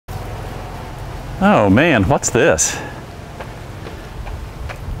Oh man, what's this?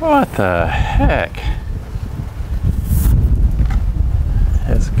 What the heck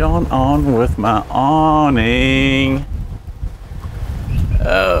has gone on with my awning?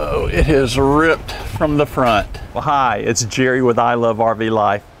 Oh, it is ripped from the front. Well, hi, it's Jerry with I Love RV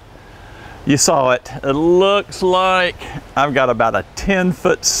Life. You saw it. It looks like I've got about a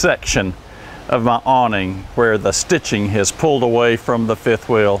 10-foot section of my awning where the stitching has pulled away from the fifth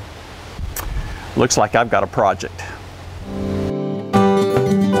wheel. Looks like I've got a project.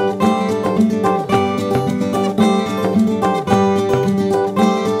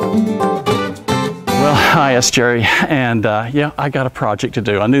 Well, hi, it's Jerry, and yeah, I got a project to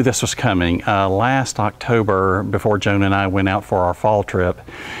do. I knew this was coming. Last October, before Joan and I went out for our fall trip,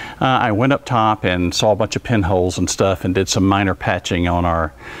 I went up top and saw a bunch of pinholes and stuff and did some minor patching on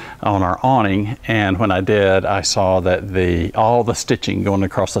our awning, and when I did, I saw that all the stitching going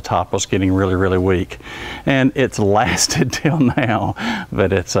across the top was getting really weak, and it's lasted till now,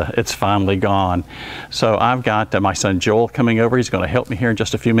 but it's finally gone. So I've got my son Joel coming over. He's going to help me here in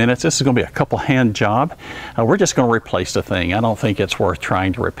just a few minutes. This is going to be a couple hand job. We're just going to replace the thing. I don't think it's worth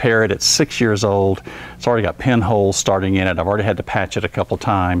trying to repair it. It's 6 years old. It's already got pinholes starting in it. I've already had to patch it a couple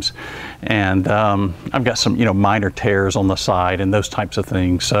times, and I've got some minor tears on the side and those types of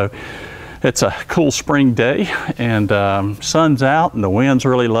things. So it's a cool spring day, and sun's out and the wind's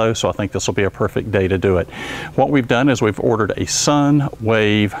really low, so I think this will be a perfect day to do it. What we've done is we've ordered a sun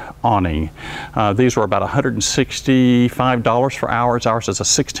wave awning. These were about $165 for ours. Ours is a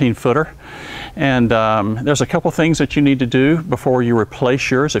 16-footer. And there's a couple things that you need to do before you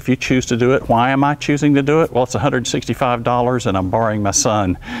replace yours if you choose to do it. Why am I choosing to do it? Well, it's $165 and I'm borrowing my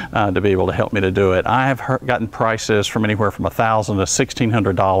son to be able to help me to do it. I have gotten prices from anywhere from $1,000 to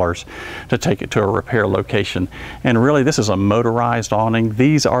 $1,600 to take it to a repair location. And really, this is a motorized awning.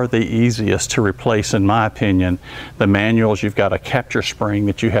 These are the easiest to replace, in my opinion. The manuals, you've got a capture spring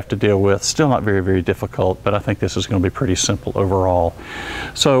that you have to deal with. Still not very difficult, but I think this is going to be pretty simple overall.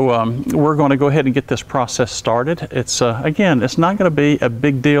 So we're going to go ahead and get this process started. It's again, it's not going to be a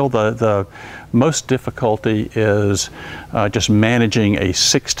big deal. The most difficulty is just managing a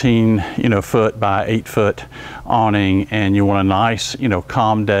 16 foot by 8 foot awning, and you want a nice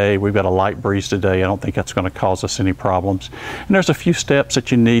calm day. We've got a light breeze today. I don't think that's going to cause us any problems. And there's a few steps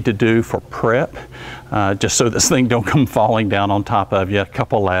that you need to do for prep, just so this thing don't come falling down on top of you. A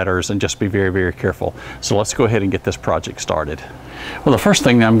couple ladders, and just be very careful. So let's go ahead and get this project started. Well, the first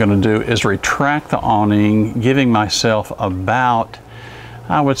thing that I'm going to do is retract the awning, giving myself about,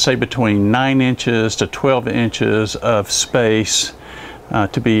 I would say, between 9 inches to 12 inches of space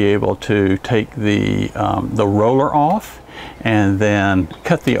to be able to take the roller off, and then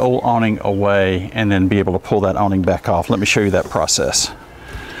cut the old awning away, and then be able to pull that awning back off. Let me show you that process.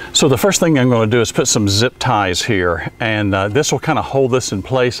 So the first thing I'm going to do is put some zip ties here, and this will kind of hold this in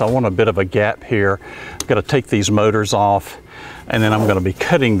place. I want a bit of a gap here. I've got to take these motors off, and then I'm going to be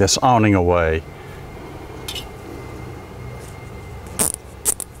cutting this awning away.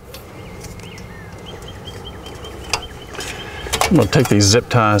 I'm going to take these zip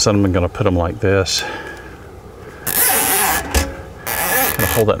ties and I'm going to put them like this. Kind of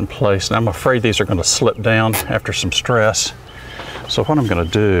hold that in place. Now I'm afraid these are going to slip down after some stress. So what I'm going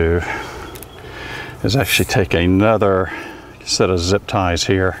to do is actually take another set of zip ties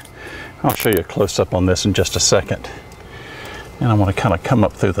here. I'll show you a close-up on this in just a second. And I want to kind of come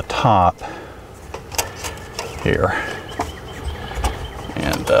up through the top here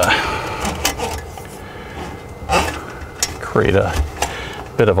and create a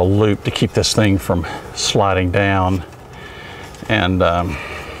bit of a loop to keep this thing from sliding down and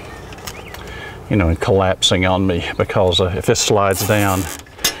and collapsing on me, because if this slides down,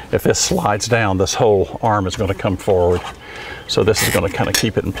 this whole arm is going to come forward. So this is going to kind of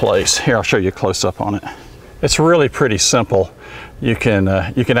keep it in place. Here, I'll show you a close-up on it. It's really pretty simple. You can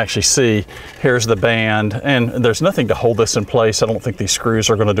actually see, here's the band, and there's nothing to hold this in place. I don't think these screws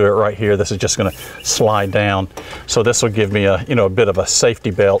are going to do it right here. This is just going to slide down. So this will give me a bit of a safety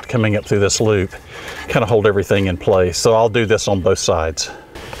belt coming up through this loop, kind of hold everything in place. So I'll do this on both sides.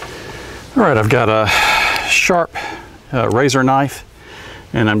 All right, I've got a sharp razor knife,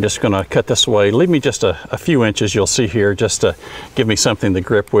 and I'm just going to cut this away. Leave me just a few inches, you'll see here, just to give me something to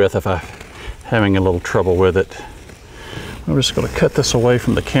grip with if I'm having a little trouble with it. I'm just going to cut this away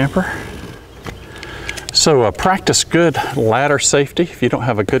from the camper. So practice good ladder safety. If you don't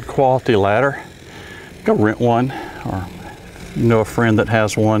have a good quality ladder, go rent one, or a friend that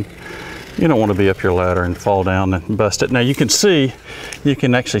has one. You don't want to be up your ladder and fall down and bust it. Now you can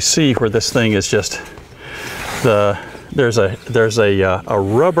actually see where this thing is just there's a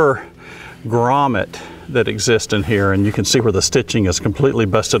rubber grommet that exists in here, and you can see where the stitching is completely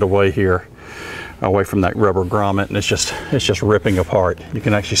busted away here, away from that rubber grommet, and it's just ripping apart. You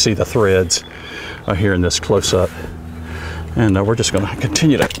can actually see the threads here in this close-up. And we're just going to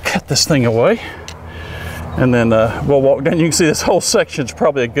continue to cut this thing away, and then we'll walk down. You can see this whole section's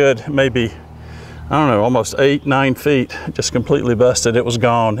probably a good, maybe, I don't know, almost 8-9 feet, just completely busted. It was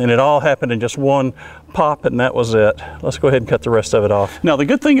gone, and it all happened in just one pop, and that was it. Let's go ahead and cut the rest of it off. Now, the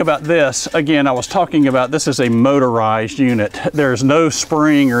good thing about this, again, I was talking about, this is a motorized unit. There's no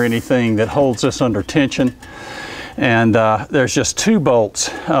spring or anything that holds this under tension, and there's just 2 bolts,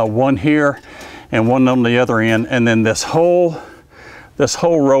 one here and one on the other end, and then this whole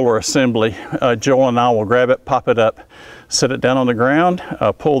roller assembly, Joel and I will grab it, pop it up, set it down on the ground,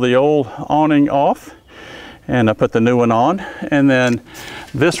 pull the old awning off, and put the new one on. And then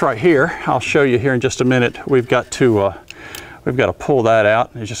this right here, I'll show you here in just a minute. We've got to pull that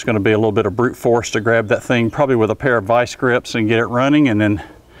out. It's just going to be a little bit of brute force to grab that thing, probably with a pair of vice grips, and get it running, and then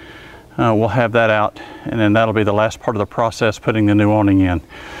we'll have that out, and then that'll be the last part of the process, putting the new awning in.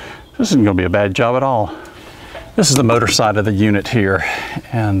 This isn't going to be a bad job at all. This is the motor side of the unit here,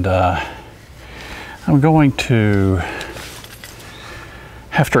 and I'm going to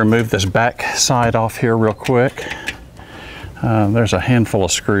have to remove this back side off here real quick. There's a handful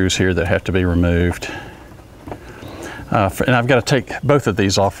of screws here that have to be removed. And I've got to take both of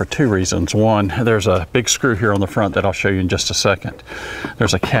these off for 2 reasons. One, there's a big screw here on the front that I'll show you in just a second.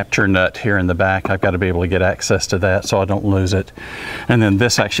 There's a capture nut here in the back. I've got to be able to get access to that so I don't lose it. And then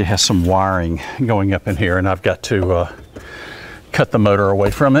this actually has some wiring going up in here, and I've got to cut the motor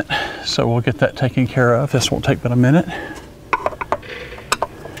away from it. So we'll get that taken care of. This won't take but a minute.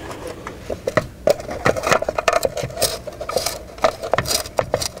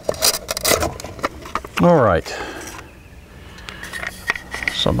 All right.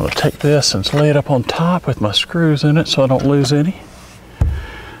 So I'm going to take this and lay it up on top with my screws in it so I don't lose any.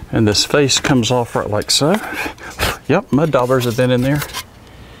 And this face comes off right like so. Yep, mud daubers have been in there.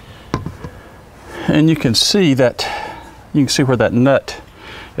 And you can see that, you can see where that nut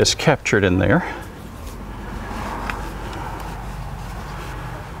is captured in there.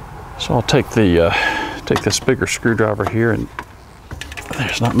 So I'll take this bigger screwdriver here, and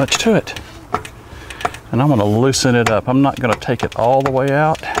there's not much to it. And I'm going to loosen it up. I'm not going to take it all the way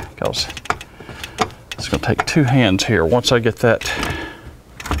out because it's going to take 2 hands here. Once I get that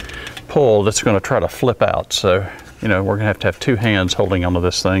pulled, it's going to try to flip out. So, you know, we're going to have 2 hands holding onto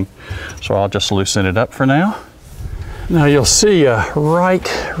this thing. So I'll just loosen it up for now. Now you'll see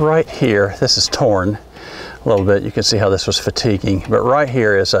right here, this is torn a little bit. You can see how this was fatiguing. But right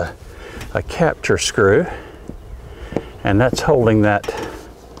here is a capture screw, and that's holding that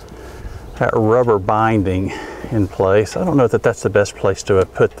rubber binding in place. I don't know that that's the best place to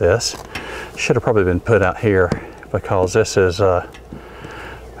have put this. Should have probably been put out here, because this is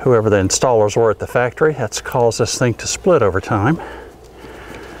whoever the installers were at the factory. That's caused this thing to split over time.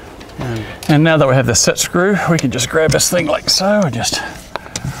 And now that we have the set screw, we can just grab this thing like so and just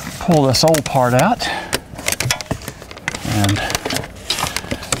pull this old part out. And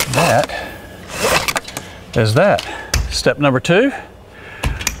that is that. Step number 2.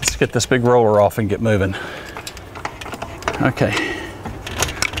 Get this big roller off and get moving. Okay.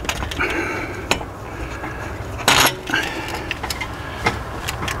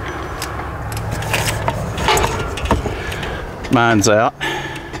 Mine's out.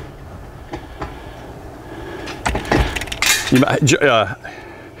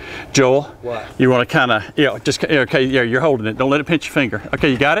 Joel, what? You want to kind of, okay, yeah, you're holding it. Don't let it pinch your finger. Okay,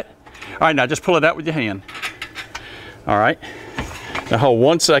 you got it? All right, now just pull it out with your hand. All right. Now hold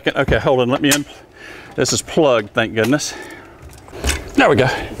 1 second. Okay, hold on, let me in. This is plugged, thank goodness. There we go.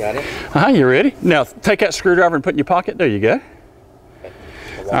 You got it? You ready? Now take that screwdriver and put it in your pocket. There you go. Okay.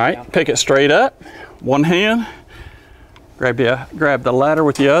 All right, down. Pick it straight up. 1 hand. Grab the ladder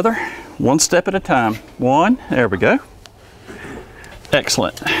with the other. 1 step at a time. 1, there we go.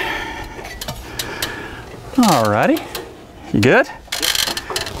 Excellent. All righty. You good?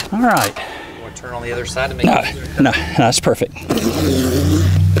 All right. Turn on the other side to make it no, that's perfect.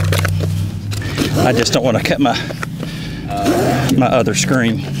 I just don't want to cut my other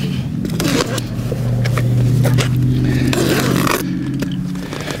screen.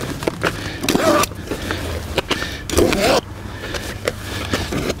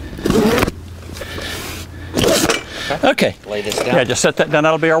 Okay. Lay this down. Yeah, just set that down.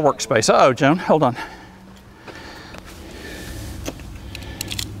 That'll be our workspace. Uh-oh, Joan, hold on.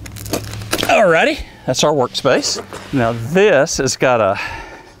 Alrighty, that's our workspace. Now this has got a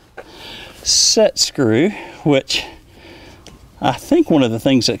set screw, which I think one of the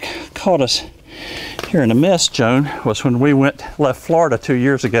things that caught us here in a mess, Joan, was when we left Florida 2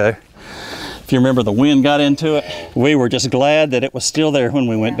 years ago. If you remember, the wind got into it. We were just glad that it was still there when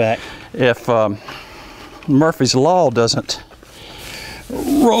we went back. If Murphy's Law doesn't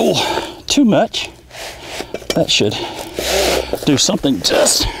roll too much, that should do something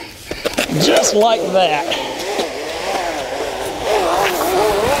just like that.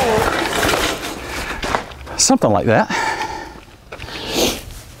 Something like that.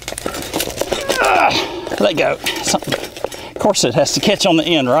 Let go. Something. Of course, it has to catch on the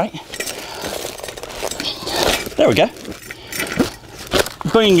end, right? There we go.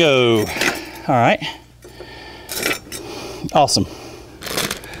 Bingo. All right. Awesome.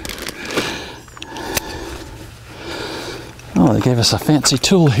 Oh, they gave us a fancy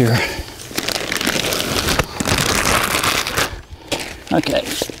tool here. Okay,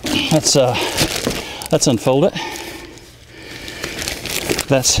 let's unfold it.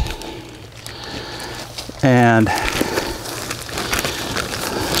 And all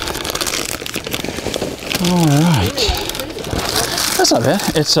right, that's not bad.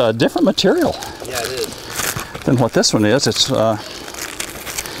 It's a different material. Yeah, it is. Than what this one is. It's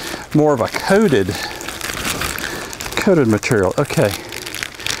more of a coated material. Okay,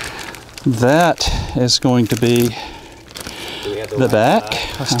 that is going to be the back.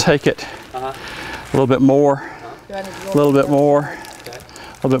 Let's take it a little bit more, a little bit more, a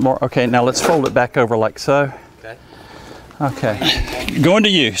little bit more. Okay, now let's fold it back over like so. Okay, going to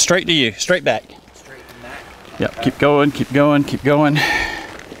you, straight back. Straight back. Yep, keep going, keep going, keep going,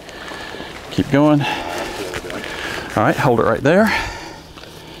 keep going. All right, hold it right there.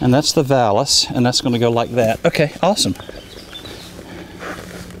 And that's the valance, and that's going to go like that. Okay, awesome.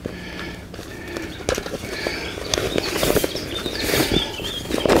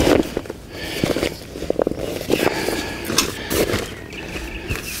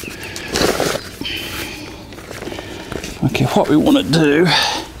 Okay, what we want to do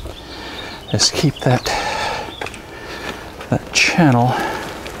is keep that channel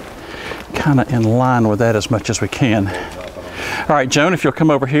kind of in line with that as much as we can. All right, Joan, if you'll come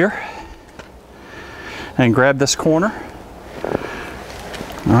over here and grab this corner.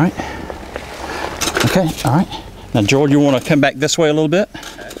 All right. Okay, all right. Now, George, you want to come back this way a little bit?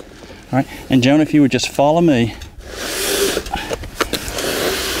 All right, and Joan, if you would just follow me.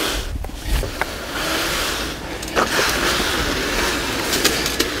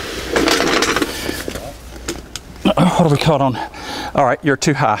 What are we caught on? All right, you're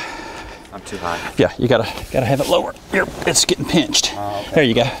too high. I'm too high. Yeah, you gotta have it lower. It's getting pinched. Okay. There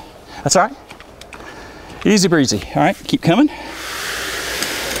you go. That's all right. Easy breezy. All right, keep coming.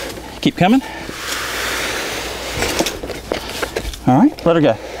 Keep coming. All right, let her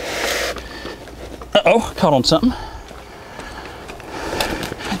go. Uh-oh, caught on something. All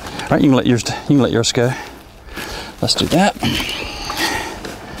right, you can let yours go. Let's do that.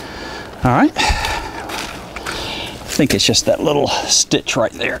 All right. I think it's just that little stitch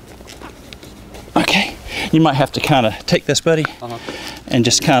right there. Okay, you might have to kind of take this, buddy, and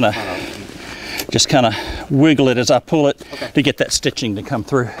just kind of wiggle it as I pull it to get that stitching to come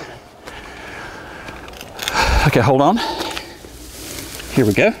through. Okay, hold on. Here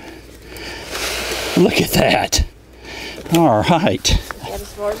we go. Look at that. All right. That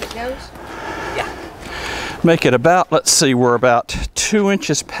as far as it goes? Yeah. Make it about, let's see, we're about 2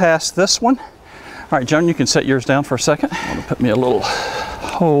 inches past this one. All right, Joan, you can set yours down for a second. I'm gonna put me a little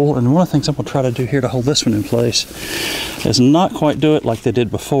hole, and one of the things I'm gonna try to do here to hold this one in place is not quite do it like they did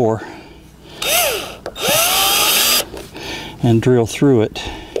before and drill through it.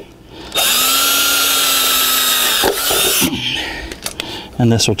 And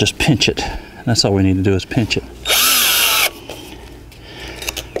this will just pinch it. That's all we need to do is pinch it.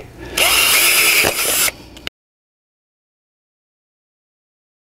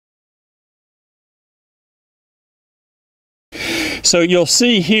 So you'll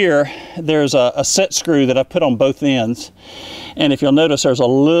see here, there's a set screw that I put on both ends. And if you'll notice, there's a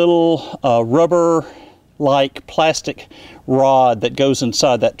little rubber-like plastic rod that goes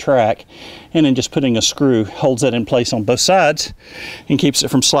inside that track. And then just putting a screw holds that in place on both sides and keeps it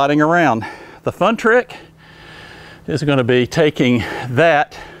from sliding around. The fun trick is going to be taking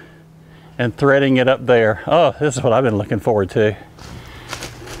that and threading it up there. Oh, this is what I've been looking forward to.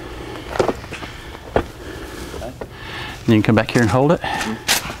 You can come back here and hold it.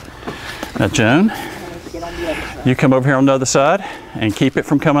 Now, Joan, you come over here on the other side and keep it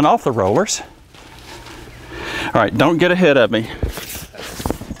from coming off the rollers. All right, don't get ahead of me.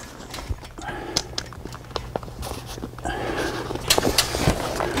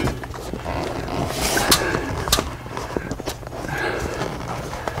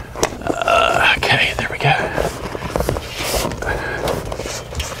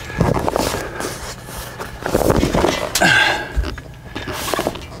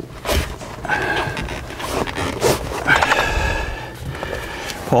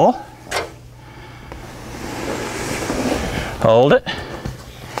 pull, hold it,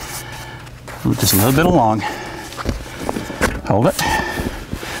 just a little bit along, hold it,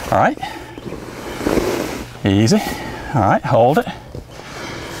 all right, easy, all right, hold it.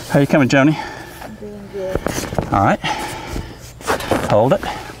 How you coming, Joni? I'm doing good. All right, hold it,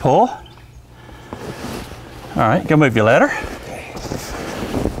 pull, all right, go move your ladder,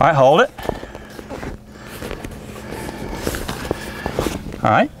 all right, hold it, all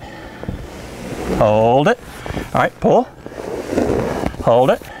right, hold it, all right, pull,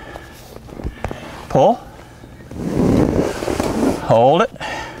 hold it, pull, hold it,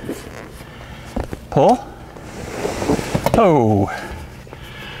 pull, oh,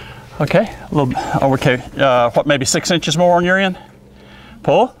 okay, a little, oh, okay, what, maybe 6 inches more on your end?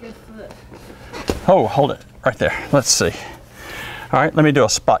 Pull, Good foot. oh, hold it right there, let's see. All right, let me do a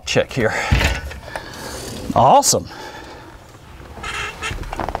spot check here. Awesome.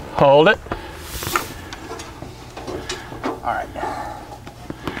 Hold it. All right.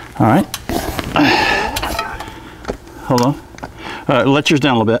 All right. Hold on. Let yours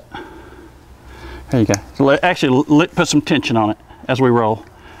down a little bit. There you go. So actually, put some tension on it as we roll.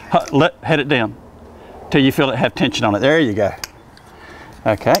 Head it down till you feel it have tension on it. There you go.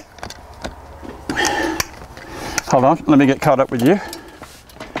 Okay. Hold on. Let me get caught up with you.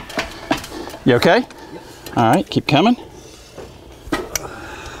 You okay? Yep. All right. Keep coming.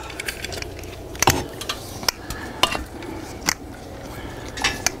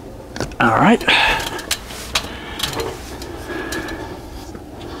 All right.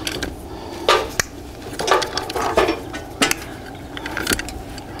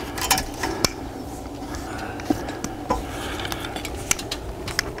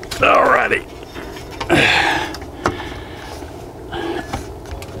 All righty.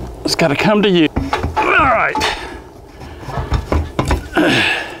 It's got to come to you. All right.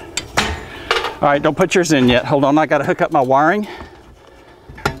 All right, don't put yours in yet. Hold on, I got to hook up my wiring.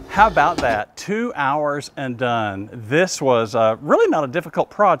 How about that? 2 hours and done. This was really not a difficult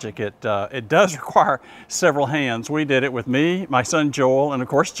project. It does require several hands. We did it with me, my son Joel, and of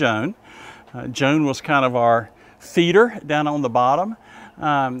course Joan. Joan was kind of our feeder down on the bottom.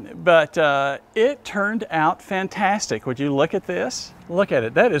 But it turned out fantastic. Would you look at this? Look at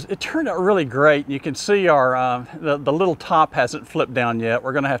it. It turned out really great. You can see our the little top hasn't flipped down yet.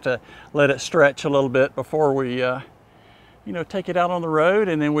 We're going to have to let it stretch a little bit before we you know, take it out on the road.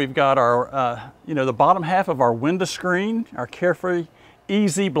 And then we've got our you know, the bottom half of our window screen, our Carefree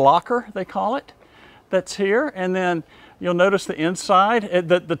Easy Blocker, they call it, that's here. And then you'll notice the inside,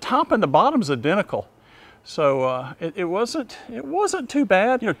 the top and the bottom is identical. So it wasn't too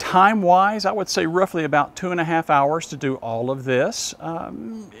bad. You know, time-wise, I would say roughly about 2.5 hours to do all of this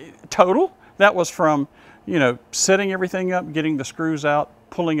total. That was from, you know, setting everything up, getting the screws out,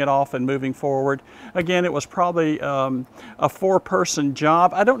 pulling it off and moving forward. Again, it was probably a 4-person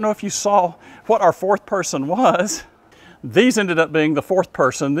job. I don't know if you saw what our 4th person was. These ended up being the 4th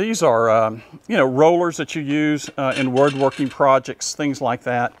person. These are, you know, rollers that you use in woodworking projects, things like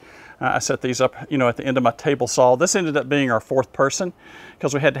that. I set these up, you know, at the end of my table saw. This ended up being our 4th person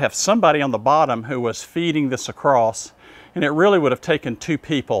because we had to have somebody on the bottom who was feeding this across, and it really would have taken 2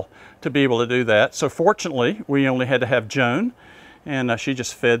 people to be able to do that. So fortunately, we only had to have Joan, and she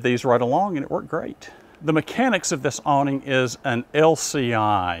just fed these right along, and it worked great. The mechanics of this awning is an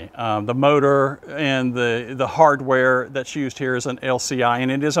LCI. The motor and the hardware that's used here is an LCI,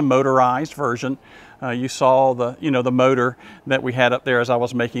 and it is a motorized version. You saw the, you know, the motor that we had up there as I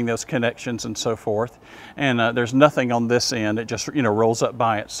was making those connections and so forth. And there's nothing on this end. It just, you know, rolls up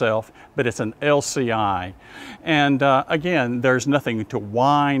by itself, but it's an LCI. And again, there's nothing to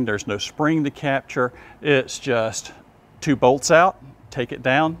wind. There's no spring to capture. It's just 2 bolts out, take it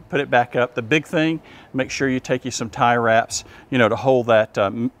down, put it back up. The big thing, make sure you take you some tie wraps, you know, to hold that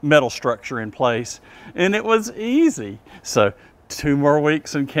metal structure in place. And it was easy. So 2 more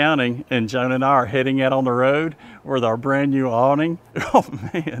weeks and counting, and Joan and I are heading out on the road with our brand new awning. Oh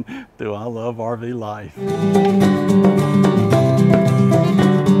man, do I love RV life.